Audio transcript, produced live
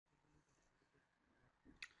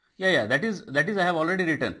Yeah, that is I have already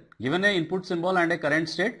written. Given a input symbol and a current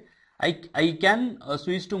state, I can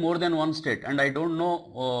switch to more than one state, and I don't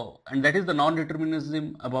know, and that is the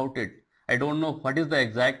non-determinism about it. I don't know what is the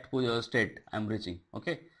exact state I'm reaching.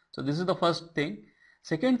 Okay, so this is the first thing.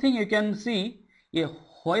 Second thing, you can see, yeah,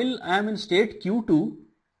 while I am in state Q2,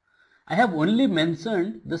 I have only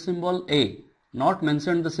mentioned the symbol A, not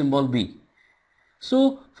mentioned the symbol B.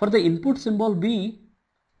 So for the input symbol B,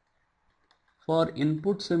 for a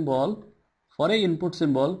input symbol,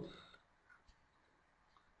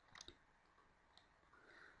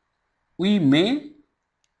 we may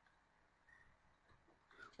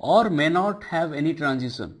or may not have any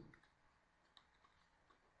transition.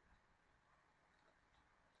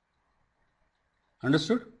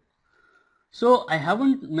 Understood? So I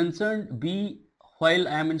haven't mentioned B while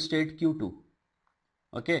I am in state Q2.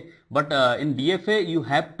 Okay, but in DFA you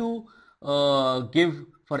have to give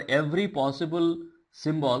for every possible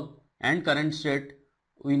symbol and current state,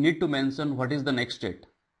 we need to mention what is the next state.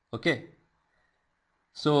 Okay,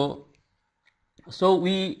 so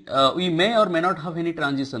we may or may not have any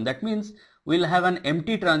transition. That means we'll have an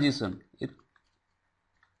empty transition.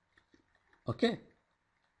 Okay,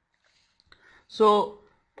 so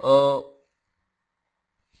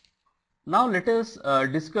now let us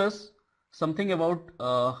discuss something about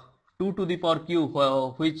 2 to the power q,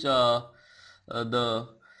 which the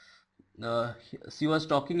she was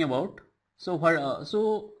talking about. So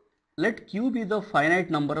so let q be the finite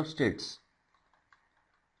number of states.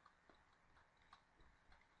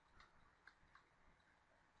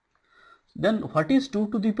 Then what is 2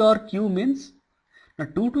 to the power q means? Now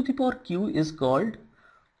 2 to the power q is called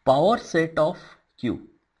power set of q.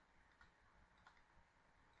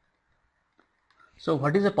 So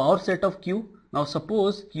what is a power set of q? Now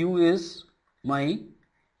suppose q is my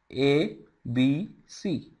A, B,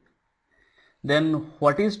 C. Then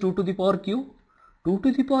what is 2 to the power q? 2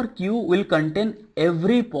 to the power q will contain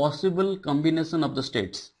every possible combination of the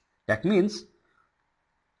states. That means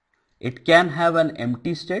it can have an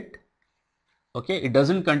empty state. Okay, it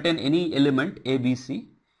doesn't contain any element A, B, C,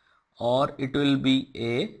 or it will be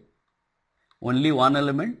A, only one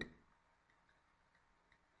element,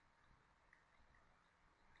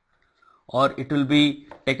 or it will be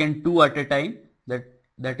taken two at a time.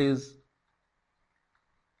 That is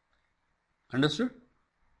understood.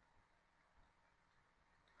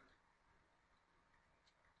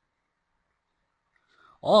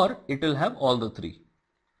 Or it will have all the three.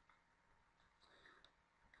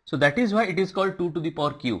 So that is why it is called 2 to the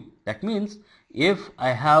power q. That means if I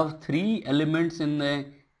have three elements in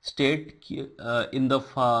the state in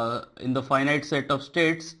the finite set of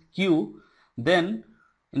states q, then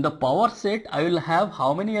in the power set I will have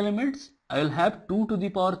how many elements? I will have 2 to the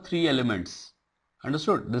power 3 elements.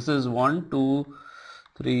 Understood? This is 1, 2,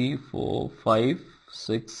 3, 4, 5,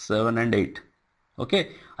 6, 7 and 8.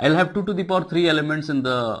 Okay, I will have 2 to the power 3 elements in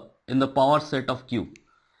the power set of q.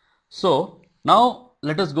 So now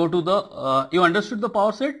let us go to the you understood the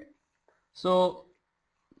power set. So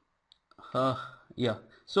yeah,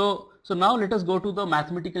 so now let us go to the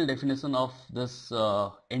mathematical definition of this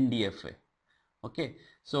NDFA. Okay,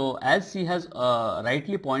 so as she has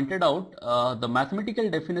rightly pointed out, the mathematical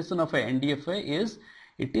definition of a NDFA is,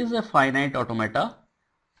 it is a finite automata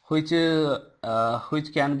which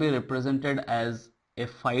can be represented as a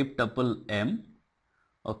 5 tuple M.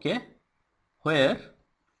 Okay, where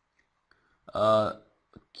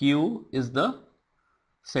Q is the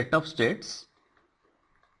set of states,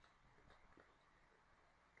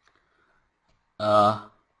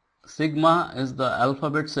 sigma is the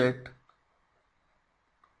alphabet set,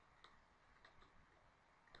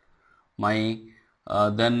 my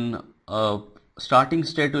then starting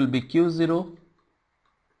state will be Q0,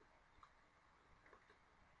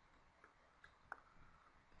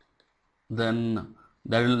 then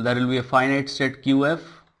there will be a finite state QF,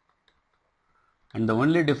 and the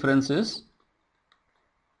only difference is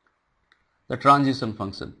the transition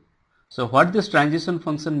function. So what this transition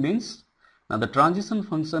function means? Now the transition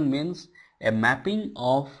function means a mapping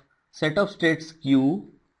of set of states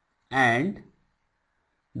Q and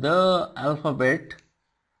the alphabet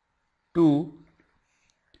to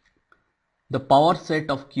the power set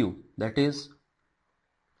of Q, that is,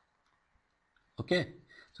 okay,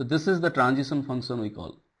 so this is the transition function we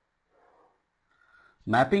call.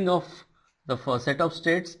 Mapping of the set of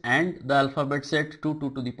states and the alphabet set to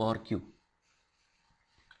 2 to the power Q.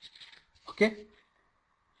 Okay.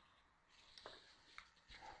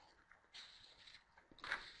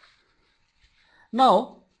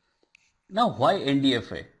 Now why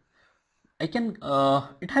NDFA? I can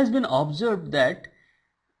it has been observed that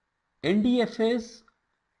NDFAs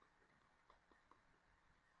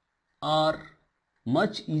are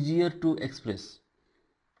much easier to express.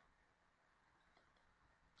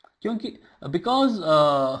 क्योंकि because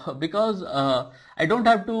I don't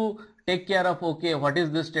have to take care of okay what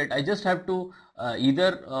is this state. I just have to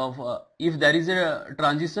either if there is a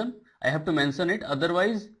transition I have to mention it,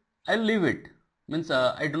 otherwise I'll leave it. Means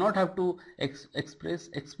I do not have to express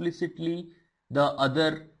explicitly the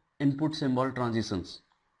other input symbol transitions.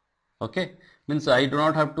 Okay, means I do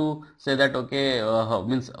not have to say that okay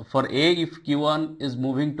means for A if Q1 is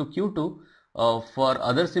moving to Q2, for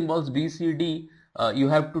other symbols B, C, D you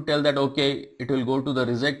have to tell that okay it will go to the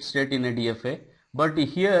reject state in a DFA, but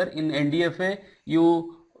here in NDFA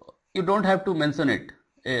you don't have to mention it,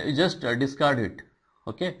 you just discard it.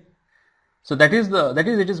 Okay, so that is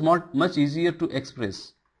it is much easier to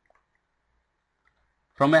express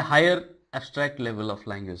from a higher abstract level of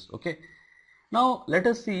language. Okay, now let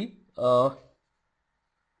us see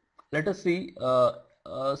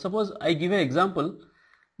suppose I give an example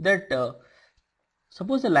that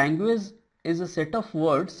suppose a language is a set of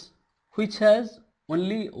words which has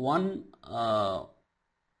only one A,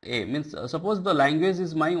 means suppose the language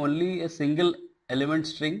is my only a single element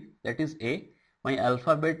string, that is A, my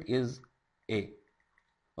alphabet is A.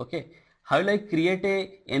 Okay, how will I create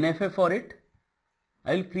a NFA for it?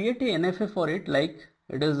 I will create a NFA for it like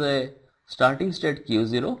it is a starting state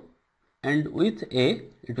Q0 and with A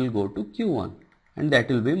it will go to Q1 and that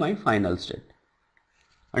will be my final state.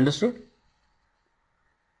 Understood?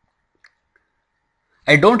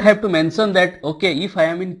 I don't have to mention that okay if I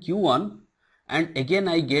am in Q1 and again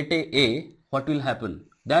I get a what will happen?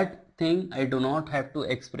 That thing I do not have to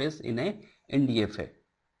express in a NDFA.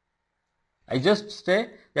 I just say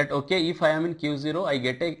that okay if I am in Q0 I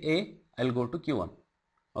get a I'll go to Q1.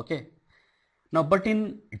 Okay. Now but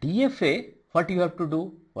in DFA what you have to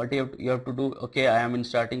do? What you have to do, okay I am in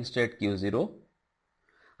starting state Q0,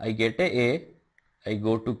 I get a I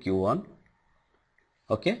go to Q1,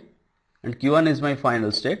 okay, and Q1 is my final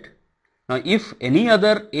state. Now if any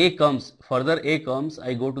other A comes, further A comes,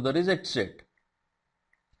 I go to the reject state,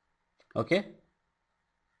 okay,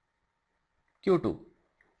 Q2,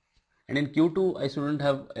 and in Q2 I shouldn't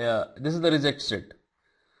have, this is the reject state.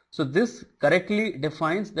 So this correctly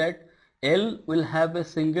defines that L will have a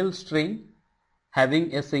single string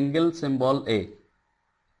having a single symbol A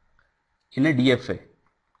in a DFA,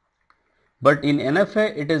 but in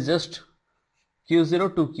NFA it is just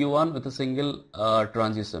Q0 to Q1 with a single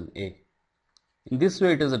transition A. In this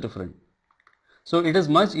way it is a different. So it is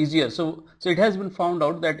much easier. So it has been found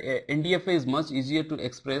out that NDFA is much easier to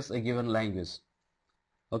express a given language.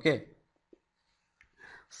 Okay.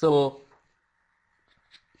 So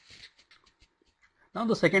now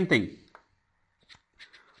the second thing,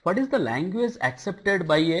 what is the language accepted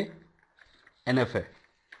by a NFA?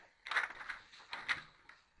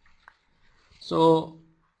 So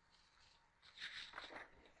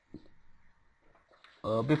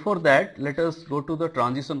before that, let us go to the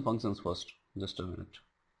transition functions first. Just a minute.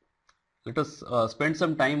 Let us spend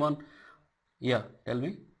some time on, yeah, tell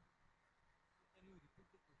me.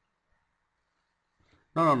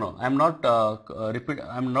 No. I am not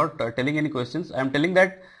I'm not telling any questions. I am telling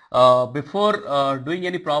that before doing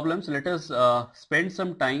any problems, let us spend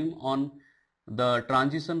some time on the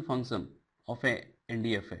transition function of a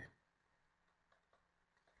NDFA.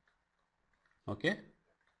 Okay.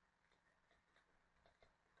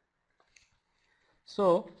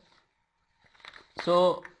 So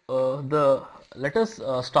let us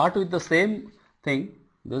start with the same thing.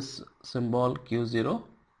 This symbol Q0.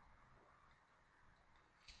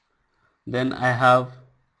 Then I have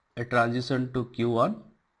a transition to Q1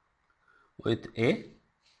 with A.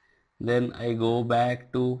 Then I go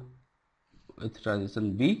back to with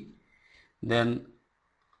transition B. Then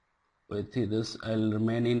with this I'll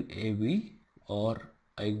remain in AB, or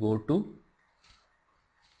I go to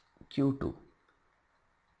Q2,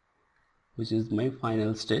 which is my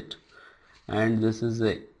final state, and this is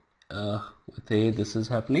a with A this is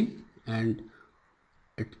happening, and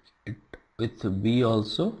it with B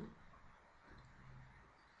also,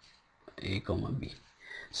 A comma B.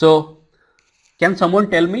 So can someone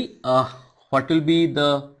tell me what will be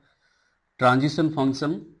the transition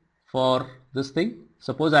function for this thing?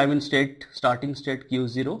 Suppose I am in starting state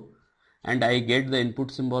Q0 and I get the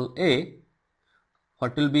input symbol A.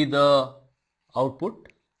 What will be the output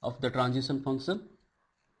of the transition function?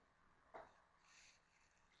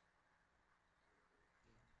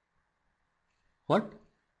 What?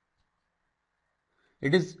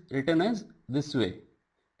 It is written as this way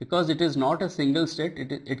because it is not a single state,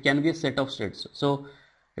 it can be a set of states. So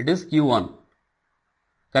it is Q1,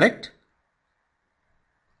 correct?